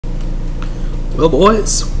Well,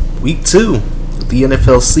 boys, week 2 of the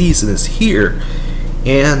NFL season is here,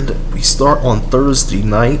 and we start on Thursday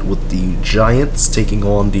night with the Giants taking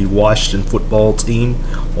on the Washington football team.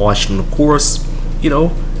 Washington, of course,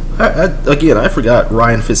 I forgot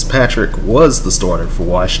Ryan Fitzpatrick was the starter for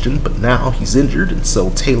Washington, but now he's injured, and so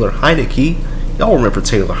Taylor Heinicke, y'all remember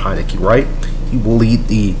Taylor Heinicke, right? He will lead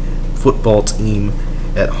the football team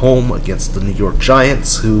at home against the New York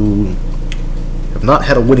Giants, who have not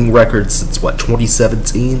had a winning record since,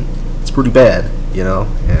 2017? It's pretty bad,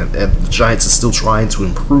 and the Giants are still trying to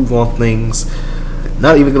improve on things.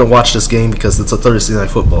 Not even going to watch this game because it's a Thursday night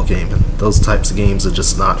football game, and those types of games are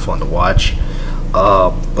just not fun to watch.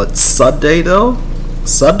 But Sunday,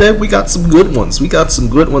 we got some good ones. We got some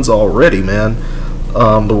good ones already, man.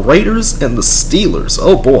 The Raiders and the Steelers.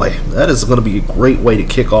 Oh boy, that is going to be a great way to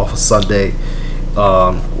kick off a Sunday.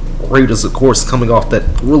 Raiders, of course, coming off that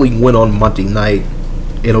thrilling win on Monday night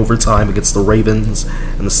in overtime against the Ravens,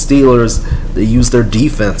 and the Steelers, they used their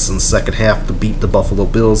defense in the second half to beat the Buffalo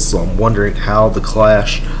Bills, so I'm wondering how the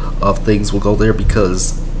clash of things will go there,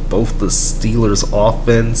 because both the Steelers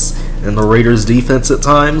offense and the Raiders defense at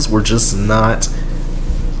times were just not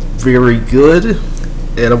very good,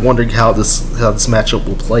 and I'm wondering how this matchup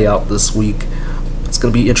will play out this week. It's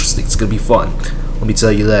going to be interesting. It's going to be fun. Let me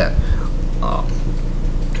tell you that.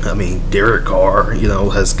 Derek Carr,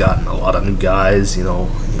 has gotten a lot of new guys,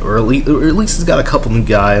 or at least he's got a couple new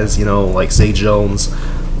guys, like Zay Jones,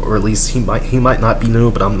 or at least he might not be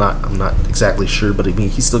new, but I'm not exactly sure. But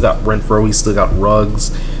he's still got Renfro, he's still got Ruggs,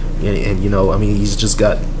 and he's just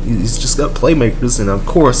got playmakers, and of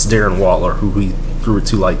course Darren Waller, who he threw it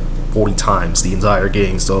to like 40 times the entire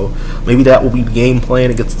game. So maybe that will be the game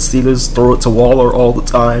plan against the Steelers. Throw it to Waller all the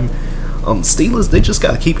time. Steelers, they just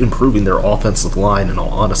got to keep improving their offensive line, in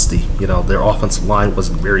all honesty. Their offensive line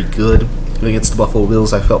wasn't very good against the Buffalo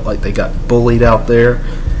Bills. I felt like they got bullied out there,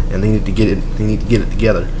 and they need to get it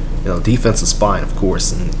together. Defense is fine, of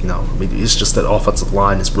course, and it's just that offensive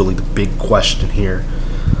line is really the big question here.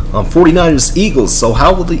 49ers, Eagles. So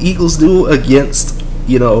how will the Eagles do against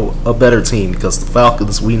a better team? Because the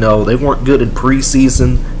Falcons, we know they weren't good in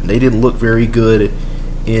preseason, and they didn't look very good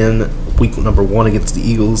in week number 1 against the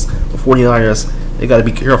Eagles. The 49ers, they got to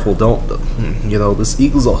be careful. This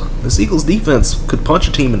Eagles defense could punch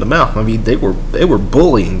a team in the mouth. They were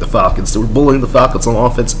bullying the Falcons. They were bullying the Falcons on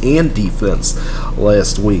offense and defense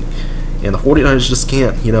last week. And the 49ers just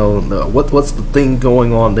can't, what's the thing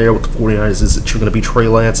going on there with the 49ers? Is it going to be Trey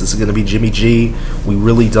Lance? Is it going to be Jimmy G? We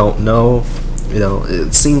really don't know.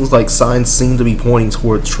 It seems like signs seem to be pointing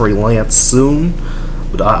towards Trey Lance soon,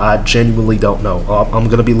 but I genuinely don't know. I'm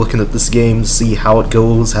going to be looking at this game to see how it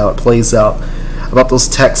goes, how it plays out. About those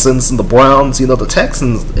Texans and the Browns, the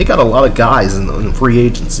Texans, they got a lot of guys in free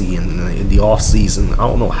agency and in the offseason. I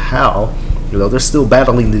don't know how. They're still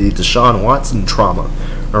battling the Deshaun Watson trauma.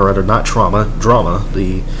 Or rather, not trauma, drama.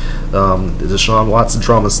 The Deshaun Watson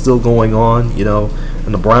drama is still going on,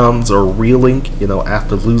 and the Browns are reeling,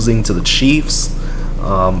 after losing to the Chiefs.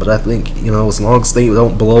 But I think, as long as they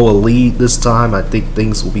don't blow a lead this time, I think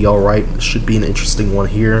things will be alright. It should be an interesting one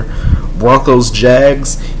here. Broncos,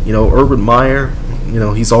 Jags, Urban Meyer,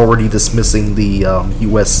 he's already dismissing the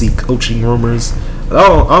USC coaching rumors. But I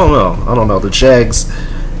don't know. The Jags,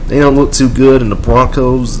 they don't look too good, and the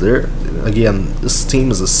Broncos, this team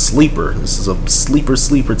is a sleeper. This is a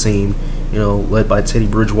sleeper team, led by Teddy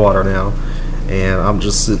Bridgewater now. And I'm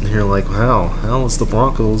just sitting here like, how is the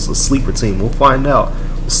Broncos a sleeper team? We'll find out.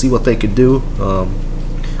 We'll see what they can do. I'm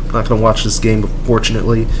not going to watch this game,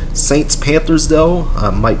 unfortunately. Saints-Panthers, though, I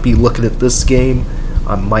might be looking at this game.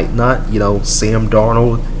 I might not. Sam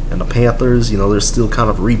Darnold and the Panthers, they're still kind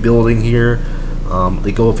of rebuilding here.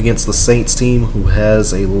 They go up against the Saints team, who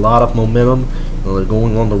has a lot of momentum. They're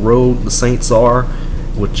going on the road, the Saints are,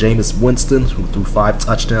 with Jameis Winston, who threw 5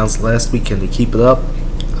 touchdowns last week. Can they keep it up?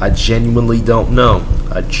 I genuinely don't know.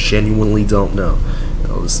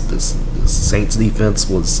 This Saints defense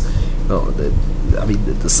was,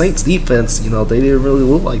 the Saints defense, they didn't really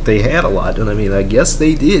look like they had a lot. And I guess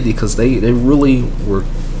they did, because they really were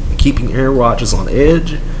keeping Aaron Rodgers on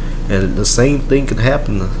edge. And the same thing could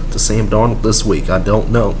happen to Sam Darnold this week. I don't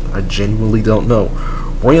know. I genuinely don't know.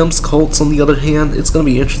 Rams, Colts, on the other hand, it's going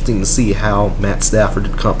to be interesting to see how Matt Stafford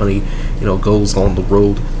and company, goes on the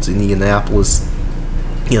road to Indianapolis.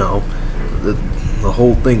 The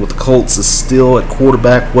whole thing with the Colts is still at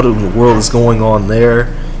quarterback. What in the world is going on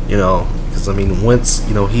there? Because Wentz,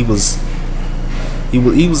 he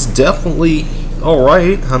was definitely all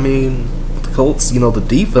right. The Colts, the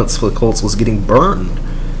defense for the Colts was getting burned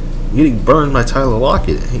by Tyler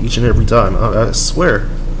Lockett each and every time. I swear.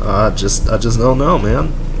 I just don't know,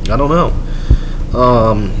 man. I don't know.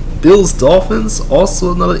 Bills Dolphins,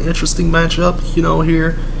 also another interesting matchup,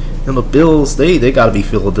 here. And the Bills, they got to be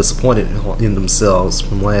feeling disappointed in themselves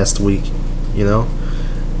from last week, you know.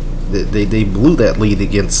 They blew that lead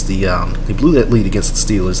against the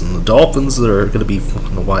Steelers, and the Dolphins are going to be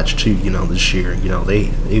fun to watch too, this year.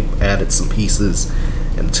 They've added some pieces,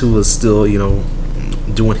 and Tua's still,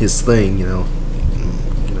 doing his thing,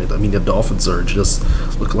 I mean, the Dolphins are just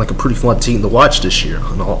looking like a pretty fun team to watch this year,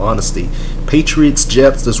 in all honesty. Patriots,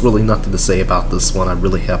 Jets, there's really nothing to say about this one. I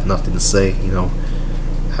really have nothing to say,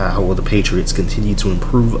 How will the Patriots continue to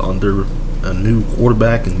improve under a new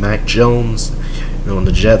quarterback and Mac Jones? And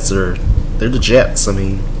the Jets they're the Jets. I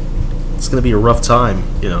mean, it's going to be a rough time,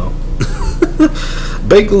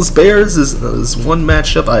 Bengals Bears is one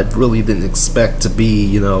matchup I really didn't expect to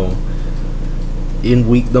be, in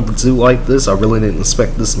week number 2 like this. I really didn't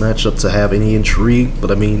expect this matchup to have any intrigue,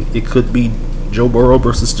 but I mean, it could be Joe Burrow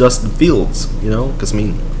versus Justin Fields, because I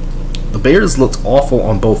mean, the Bears looked awful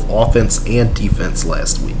on both offense and defense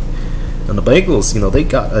last week. And the Bengals, they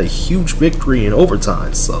got a huge victory in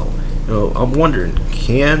overtime. So, I'm wondering,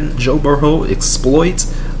 can Joe Burrow exploit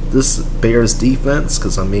this Bears defense?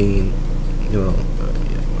 Because I mean, the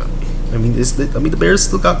Bears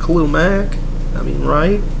still got Khalil Mack. I mean,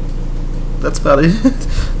 right? That's about it.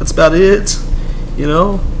 That's about it.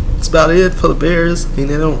 It's about it for the Bears. I mean,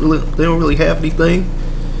 they don't really have anything.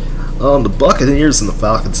 The Buccaneers and the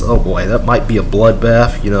Falcons, oh boy, that might be a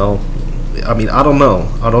bloodbath, I mean, I don't know.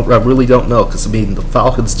 I really don't know, because, I mean, the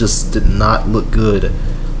Falcons just did not look good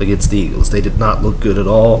against the Eagles. They did not look good at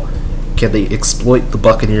all. Can they exploit the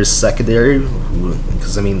Buccaneers secondary?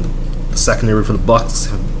 Because, I mean, the secondary for the Bucs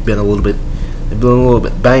have been a little bit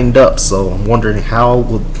banged up, so I'm wondering how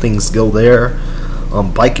will things go there.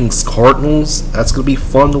 Vikings Cardinals, that's going to be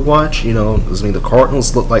fun to watch, because I mean, the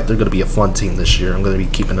Cardinals look like they're going to be a fun team this year. I'm going to be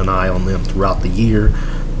keeping an eye on them throughout the year.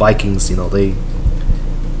 Vikings, they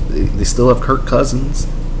still have Kirk Cousins.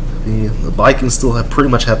 The Vikings still pretty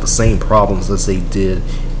much have the same problems as they did,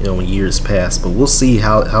 in years past, but we'll see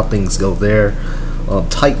how things go there.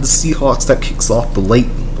 Titans Seahawks, that kicks off the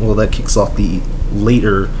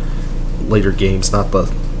later games, not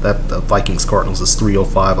the Vikings Cardinals is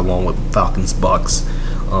 3:05 along with Falcons Bucks.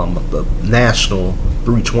 The national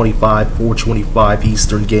 3:25, 4:25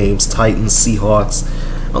 Eastern games, Titans Seahawks.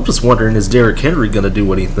 I'm just wondering, is Derrick Henry going to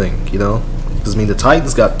do anything? Because I mean, the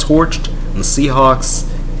Titans got torched, and the Seahawks,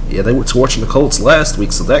 yeah, they were torching the Colts last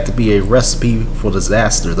week, so that could be a recipe for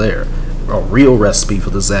disaster there, a real recipe for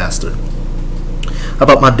disaster. How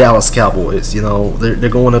about my Dallas Cowboys? They're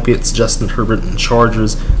going up against Justin Herbert and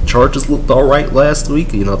Chargers. Chargers looked all right last week.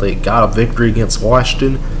 They got a victory against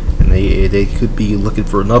Washington, and they could be looking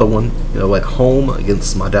for another one, at home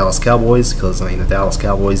against my Dallas Cowboys, because I mean, the Dallas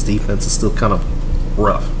Cowboys defense is still kind of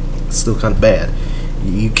rough. It's still kind of bad.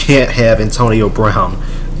 You can't have Antonio Brown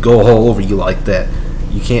go all over you like that.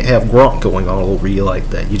 You can't have Gronk going all over you like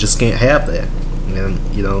that. You just can't have that.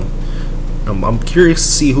 And I'm curious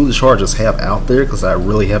to see who the Chargers have out there, because I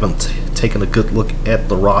really haven't taken a good look at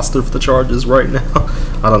the roster for the Chargers right now.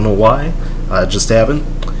 I don't know why. I just haven't.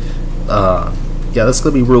 Yeah, that's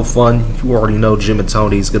going to be real fun. You already know Jim and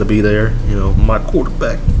Tony's going to be there. My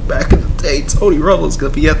quarterback back in the day, Tony Romo's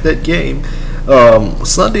going to be at that game.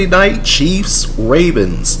 Sunday night, Chiefs,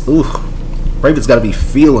 Ravens. Ooh, Ravens got to be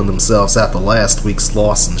feeling themselves after last week's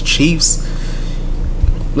loss, and the Chiefs,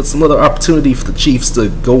 with some other opportunity for the Chiefs to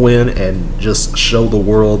go in and just show the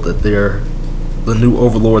world that they're the new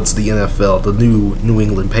overlords of the NFL, the new New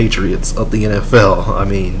England Patriots of the NFL. I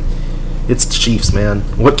mean, it's the Chiefs, man.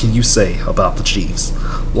 What can you say about the Chiefs?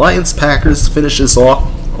 Lions-Packers finishes off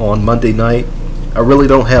on Monday night. I really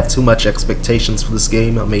don't have too much expectations for this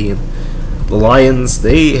game. I mean, the Lions,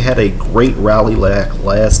 they had a great rally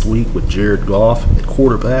last week with Jared Goff at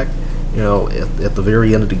quarterback. At the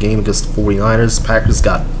very end of the game against the 49ers, Packers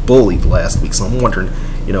got bullied last week. So I'm wondering,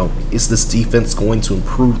 is this defense going to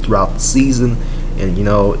improve throughout the season? And,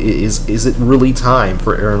 is it really time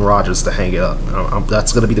for Aaron Rodgers to hang it up?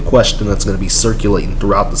 That's going to be the question that's going to be circulating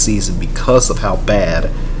throughout the season, because of how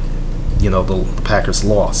bad, the Packers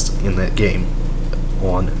lost in that game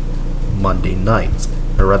on Monday night.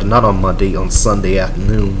 Or rather, not on Monday, on Sunday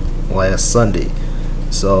afternoon, last Sunday.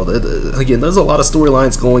 So, again, there's a lot of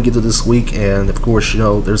storylines going into this week, and of course,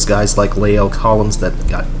 there's guys like La'el Collins that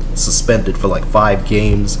got suspended for like 5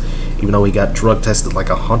 games, even though he got drug tested like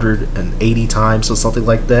 180 times or something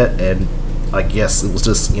like that, and I guess it was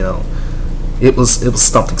just, it was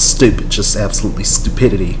something stupid, just absolutely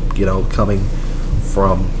stupidity, coming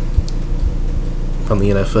from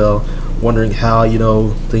the NFL. Wondering how,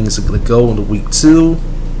 things are going to go into week 2.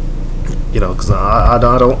 You know, because I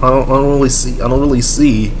don't really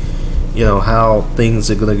see, you know, how things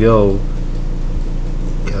are gonna go.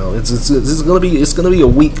 You know, it's gonna be a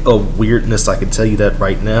week of weirdness. I can tell you that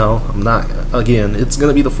right now. I'm not, again. It's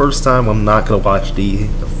gonna be the first time I'm not gonna watch the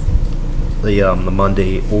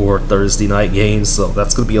Monday or Thursday night games, so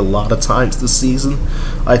that's going to be a lot of times this season,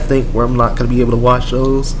 I think, where I'm not going to be able to watch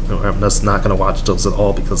those, or I'm just not going to watch those at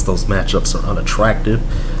all because those matchups are unattractive.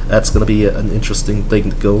 That's going to be an interesting thing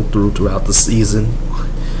to go through throughout the season.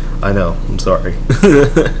 I know, I'm sorry.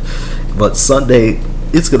 But Sunday,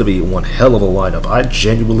 it's going to be one hell of a lineup. I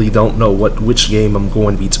genuinely don't know which game I'm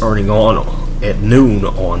going to be turning on at noon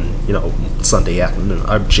on, you know, Sunday afternoon.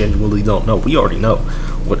 I genuinely don't know. We already know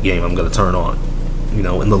what game I'm going to turn on, you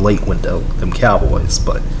know, in the late window, them Cowboys.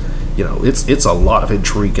 But, you know, it's a lot of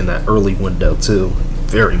intrigue in that early window too,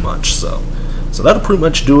 very much so. So that'll pretty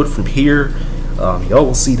much do it from here. Y'all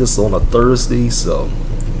will see this on a Thursday, so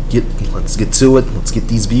let's get to it. Let's get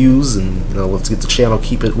these views, and, you know, let's get the channel,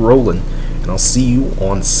 keep it rolling. And I'll see you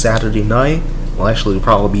on Saturday night. Well, actually, it'll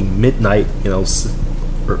probably be midnight, you know,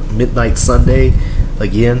 or midnight Sunday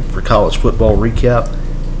again for college football recap.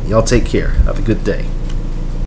 Y'all take care. Have a good day.